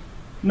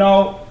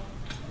 Now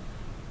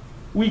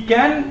we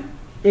can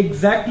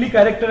exactly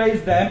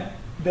characterize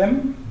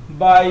them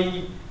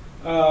by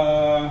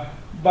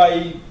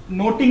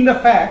noting the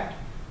fact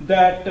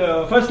that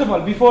first of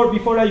all,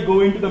 before I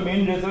go into the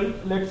main result,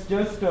 let's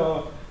just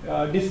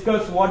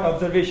discuss what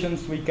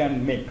observations we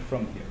can make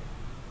from here.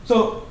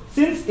 So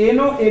since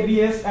NO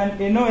ABS and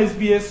NO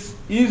SBS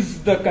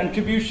is the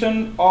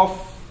contribution of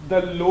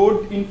the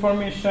load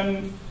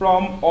information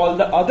from all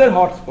the other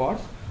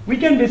hotspots, we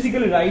can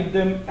basically write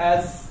them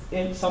as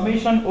a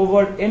summation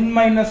over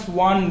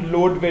n-1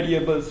 load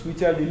variables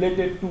which are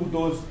related to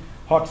those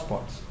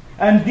hotspots.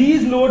 And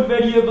these load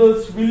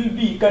variables will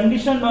be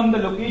conditioned on the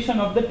location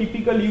of the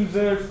typical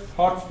user's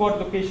hotspot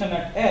location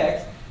at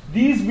X.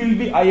 These will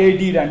be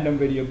IID random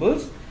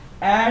variables,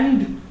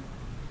 and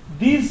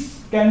these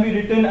can be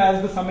written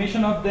as the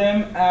summation of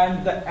them,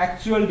 and the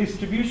actual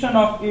distribution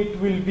of it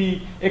will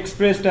be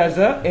expressed as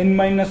a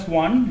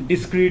n-1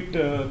 discrete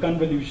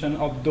convolution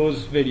of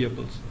those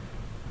variables.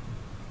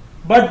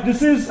 But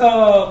this is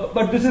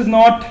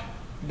not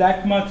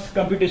that much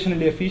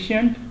computationally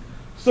efficient.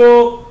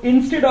 So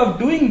instead of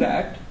doing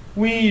that,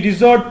 we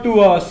resort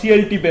to a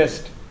CLT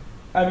based,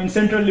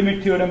 central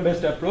limit theorem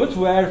based approach,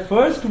 where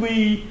first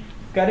we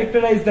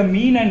characterize the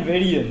mean and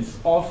variance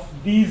of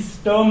these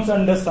terms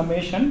under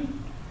summation,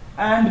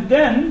 and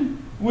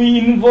then we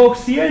invoke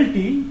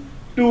CLT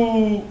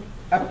to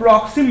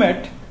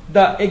approximate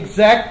the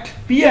exact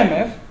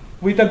PMF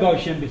with a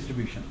Gaussian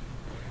distribution.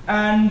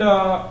 And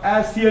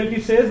as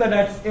CLT says that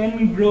as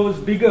n grows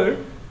bigger,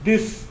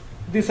 this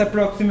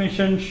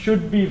approximation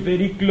should be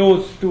very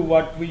close to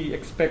what we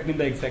expect in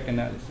the exact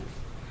analysis.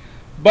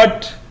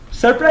 But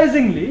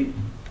surprisingly,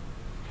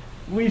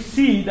 we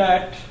see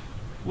that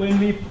when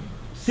we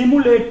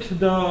simulate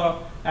the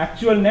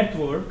actual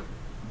network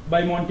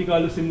by Monte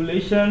Carlo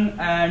simulation,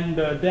 and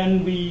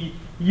then we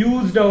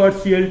used our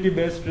CLT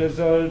based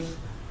results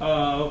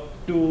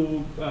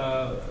to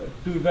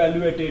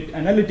evaluate it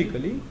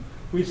analytically,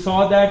 we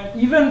saw that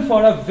even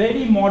for a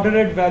very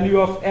moderate value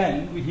of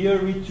n, here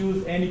we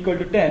choose n equal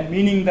to 10,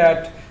 meaning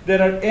that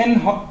there are 10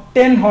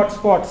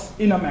 hotspots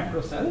in a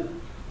macro cell,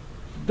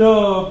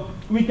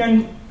 we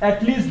can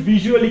at least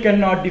visually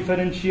cannot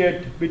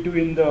differentiate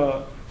between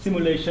the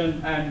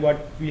simulation and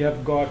what we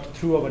have got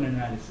through our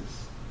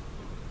analysis.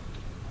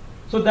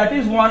 So that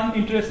is one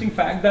interesting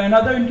fact.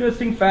 Another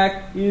interesting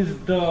fact is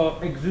the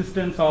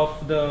existence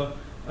of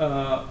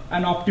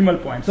an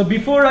optimal point. So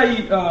before I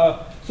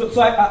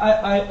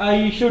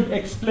should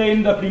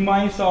explain the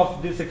premise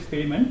of this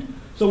experiment.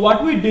 So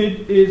what we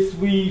did is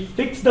we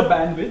fixed the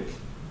bandwidth,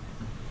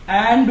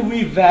 and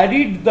we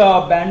varied the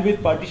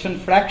bandwidth partition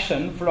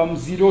fraction from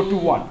 0 to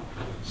 1.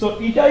 So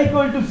eta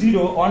equal to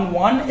 0 on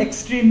one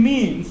extreme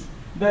means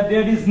that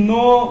there is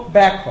no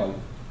backhaul.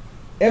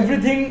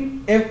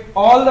 Everything,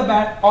 all the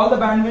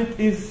bandwidth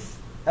is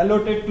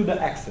allotted to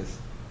the axis.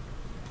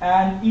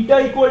 And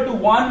eta equal to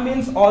 1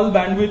 means all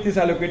bandwidth is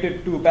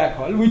allocated to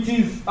backhaul, which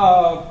is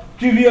a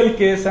trivial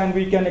case, and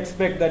we can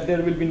expect that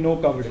there will be no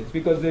coverage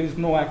because there is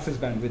no access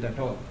bandwidth at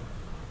all.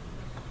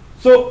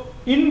 So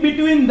in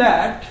between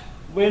that,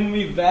 when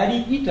we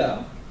vary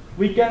eta,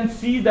 we can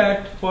see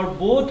that for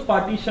both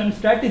partition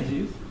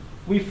strategies,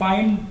 we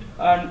find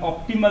an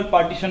optimal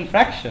partition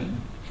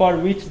fraction for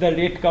which the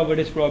rate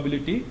coverage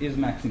probability is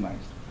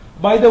maximized.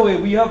 By the way,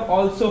 we have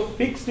also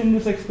fixed in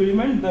this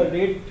experiment the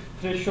rate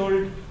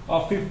threshold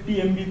of 50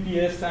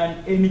 Mbps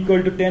and n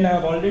equal to 10, I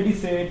have already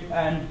said,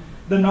 and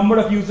the number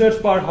of users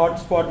per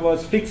hotspot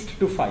was fixed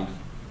to 5.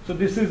 So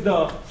this is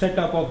the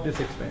setup of this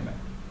experiment.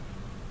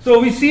 So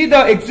we see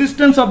the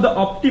existence of the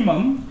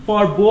optimum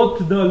for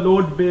both the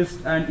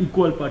load-based and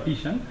equal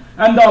partition,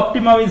 and the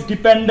optimum is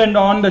dependent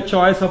on the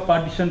choice of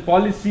partition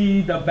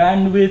policy, the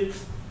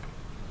bandwidth,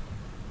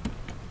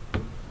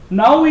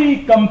 Now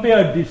we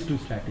compare these two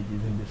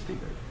strategies in this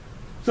figure.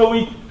 So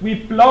we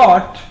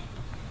plot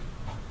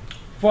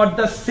for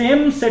the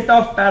same set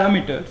of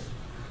parameters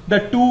the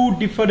two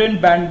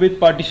different bandwidth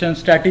partition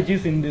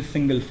strategies in this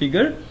single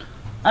figure,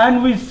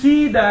 and we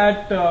see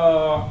that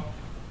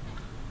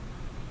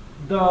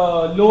the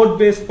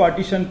load-based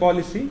partition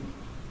policy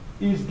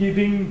is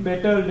giving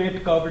better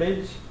rate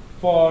coverage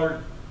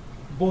for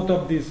both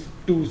of these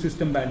two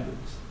system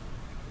bandwidths.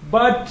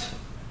 But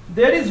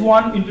there is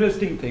one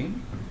interesting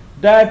thing,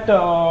 that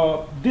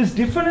this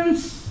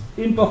difference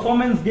in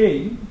performance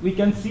gain, we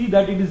can see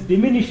that it is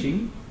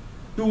diminishing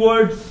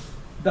towards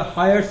the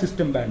higher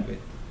system bandwidth.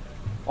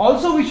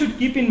 Also, we should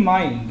keep in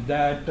mind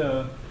that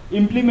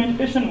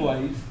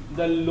implementation-wise,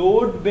 the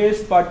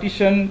load-based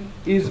partition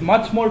is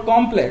much more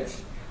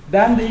complex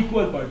than the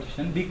equal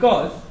partition,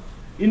 because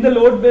in the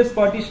load-based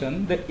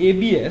partition, the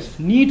ABS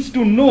needs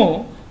to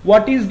know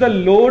what is the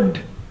load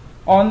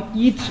on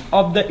each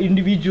of the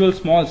individual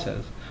small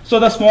cells. So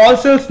the small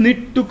cells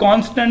need to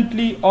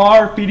constantly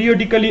or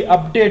periodically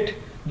update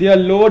their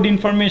load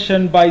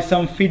information by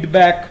some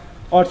feedback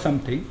or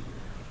something.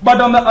 But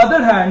on the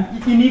other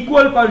hand, in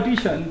equal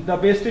partition, the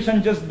base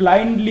station just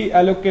blindly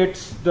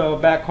allocates the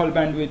backhaul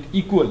bandwidth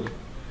equally.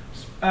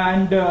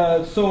 And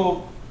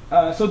so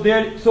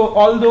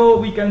although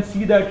we can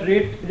see that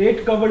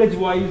rate coverage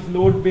wise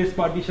load-based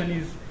partition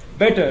is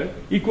better,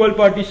 equal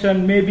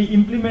partition may be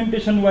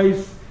implementation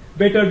wise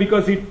better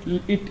because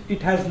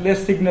it has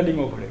less signaling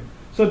overhead.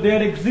 So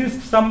there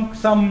exists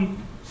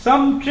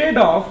some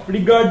trade-off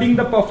regarding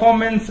the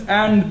performance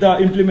and the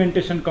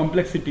implementation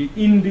complexity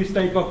in this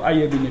type of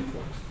IAB networks.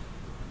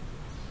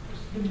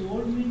 The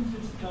load means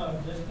it's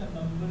just a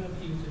number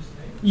of users,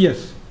 right?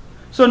 Yes.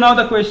 So now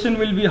the question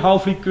will be, how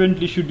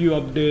frequently should you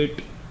update?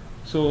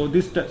 So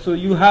so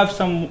you have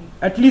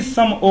at least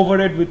some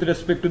overhead with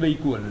respect to the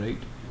equal, right?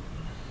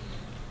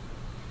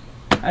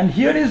 And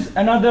here is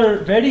another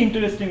very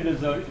interesting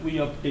result we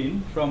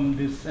obtained from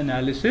this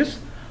analysis.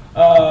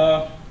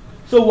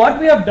 So what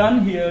we have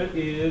done here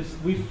is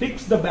we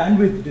fix the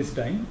bandwidth this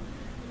time,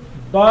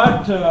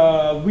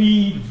 but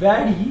we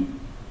vary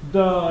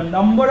the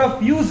number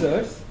of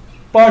users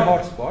per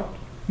hotspot,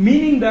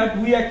 meaning that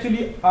we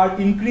actually are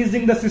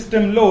increasing the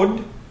system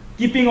load,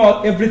 keeping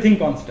everything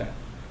constant.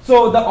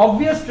 So the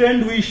obvious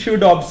trend we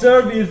should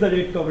observe is the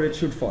rate coverage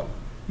should fall,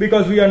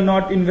 because we are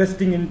not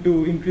investing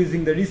into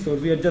increasing the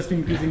resource, we are just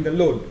increasing the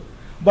load.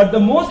 But the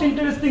most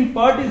interesting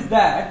part is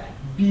that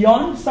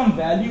beyond some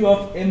value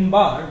of m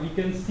bar, we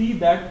can see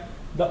that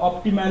the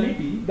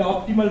optimality, the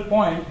optimal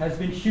point has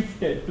been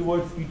shifted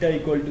towards eta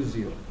equal to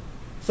 0.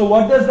 So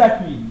what does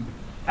that mean?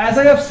 As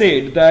I have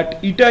said,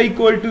 that eta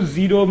equal to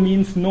 0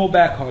 means no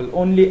backhaul,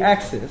 only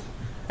access,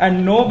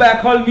 and no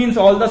backhaul means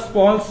all the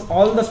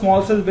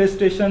small cell base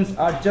stations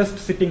are just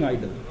sitting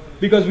idle,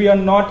 because we are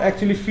not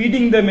actually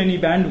feeding them any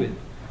bandwidth.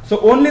 So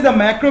only the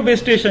macro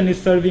base station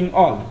is serving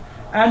all.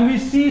 And we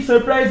see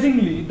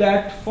surprisingly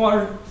that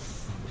for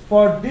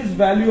this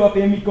value of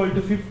m equal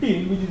to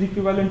 15, which is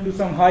equivalent to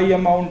some high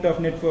amount of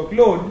network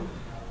load,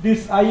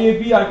 this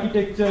IAB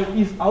architecture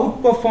is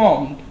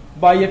outperformed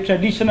by a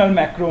traditional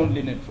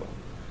macro-only network.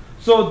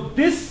 So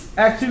this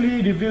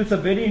actually reveals a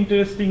very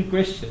interesting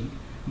question,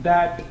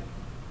 that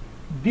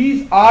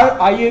these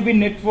IAB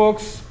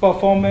networks'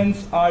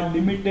 performance are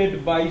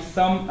limited by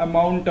some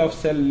amount of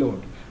cell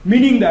load.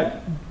 Meaning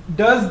that,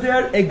 does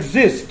there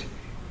exist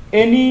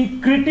any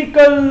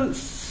critical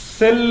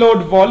cell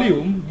load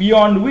volume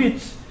beyond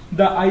which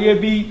the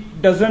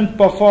IAB doesn't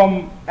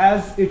perform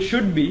as it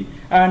should be,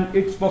 and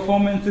its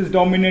performance is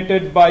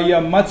dominated by a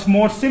much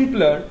more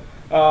simpler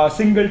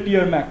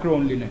single-tier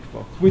macro-only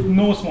network with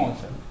no small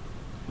cell?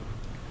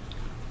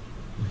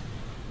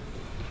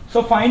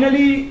 So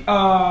finally,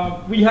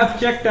 we have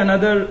checked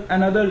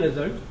another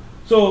result.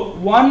 So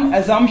one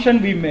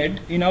assumption we made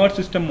in our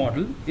system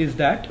model is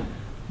that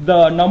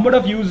the number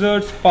of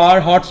users per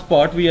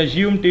hotspot, we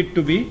assumed it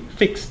to be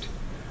fixed.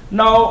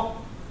 Now,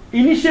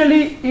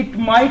 initially, it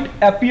might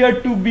appear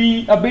to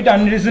be a bit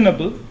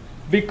unreasonable,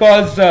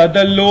 because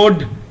the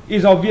load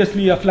is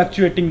obviously a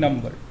fluctuating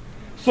number.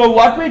 So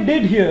what we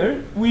did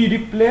here, we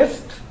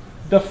replaced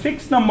the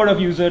fixed number of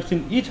users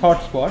in each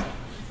hotspot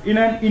in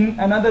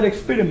another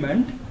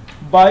experiment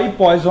by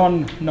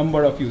Poisson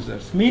number of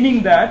users,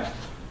 meaning that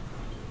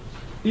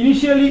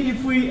initially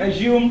if we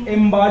assume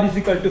m bar is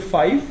equal to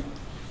 5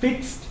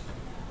 fixed,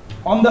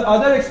 on the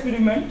other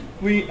experiment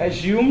we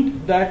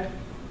assumed that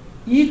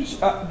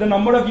the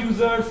number of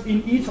users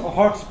in each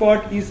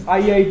hotspot is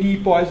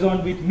IID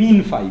Poisson with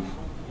mean 5,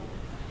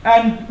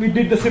 and we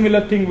did the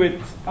similar thing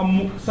with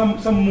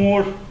some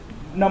more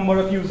number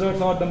of users,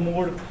 or the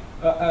more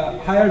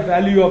higher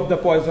value of the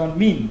Poisson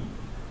mean.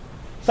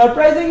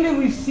 Surprisingly,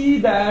 we see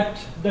that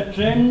the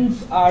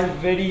trends are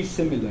very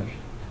similar,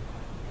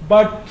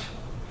 but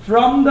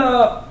from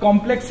the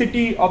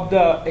complexity of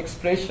the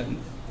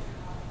expressions,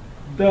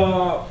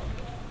 the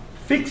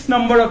fixed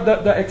number of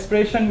the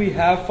expression we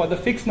have for the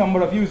fixed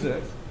number of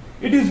users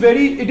it is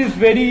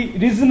very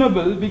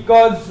reasonable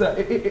because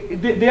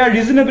they are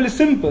reasonably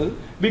simple,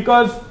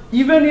 because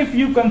even if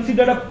you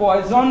consider a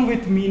Poisson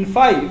with mean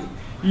 5,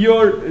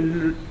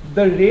 the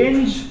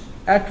range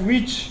at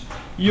which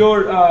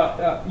your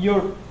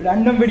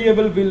random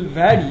variable will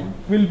vary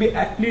will be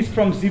at least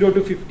from 0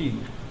 to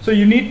 15. So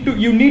you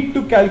need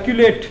to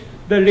calculate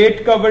the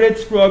rate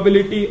coverage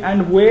probability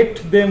and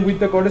weight them with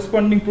the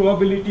corresponding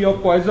probability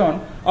of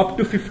Poisson up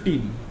to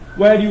 15,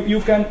 where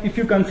you can, if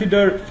you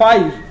consider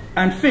 5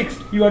 and fixed,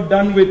 you are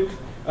done with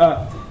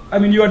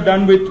you are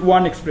done with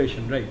one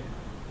expression, right?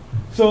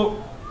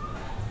 So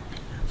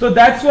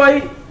that's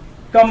why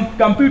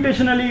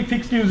computationally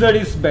fixed user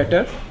is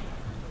better,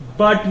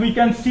 but we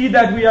can see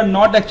that we are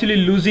not actually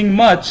losing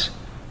much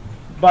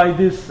by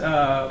this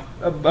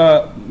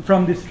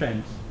from these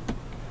trends.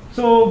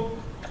 So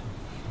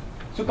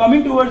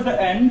coming towards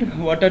the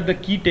end, what are the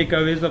key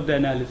takeaways of the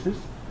analysis?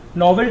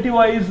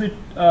 Novelty-wise,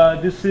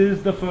 this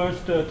is the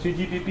first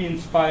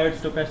 3GPP-inspired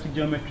stochastic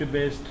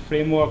geometry-based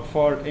framework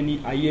for any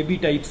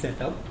IAB type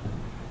setup,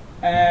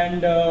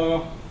 and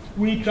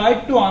we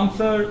tried to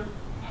answer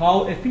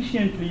how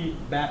efficiently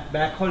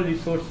backhaul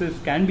resources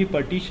can be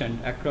partitioned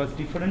across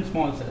different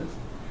small cells.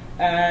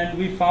 And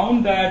we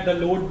found that the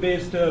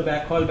load-based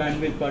backhaul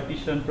bandwidth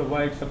partition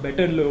provides a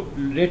better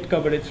rate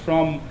coverage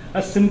from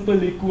a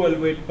simple equal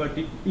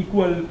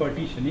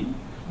partitioning.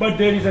 But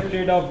there is a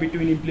trade-off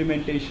between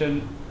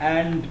implementation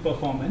and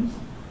performance.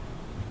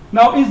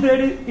 Now, is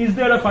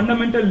there a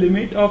fundamental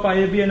limit of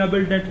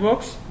IAB-enabled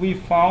networks? We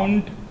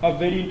found a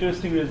very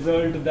interesting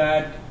result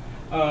that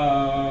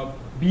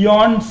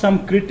beyond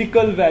some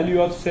critical value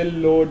of cell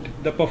load,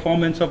 the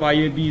performance of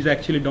IAB is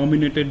actually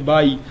dominated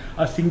by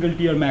a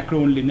single-tier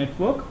macro-only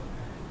network.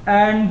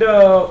 And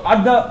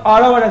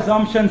are our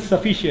assumptions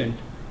sufficient?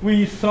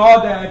 We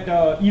saw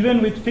that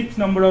even with fixed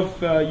number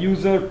of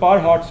user per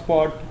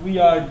hotspot, we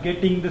are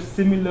getting the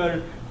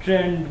similar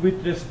trend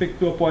with respect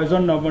to a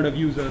Poisson number of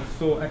users.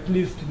 So at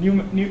least,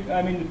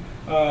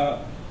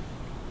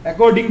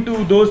 according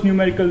to those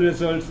numerical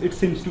results, it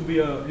seems to be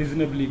a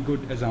reasonably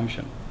good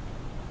assumption.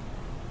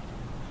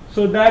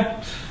 So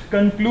that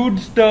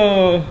concludes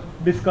the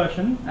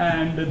discussion,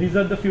 and these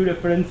are the few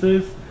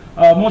references.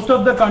 Most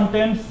of the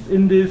contents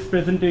in this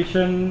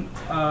presentation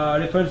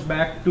refers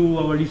back to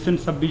our recent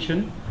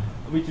submission,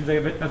 which is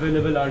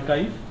available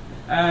archive.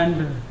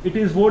 And it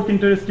is worth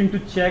interesting to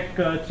check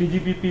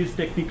 3GPP's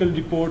technical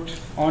report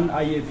on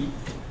IAB.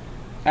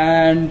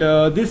 And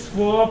this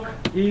work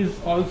is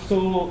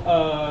also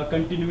a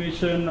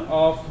continuation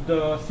of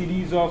the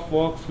series of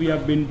works we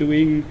have been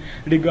doing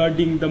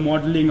regarding the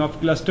modeling of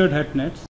clustered HERT nets.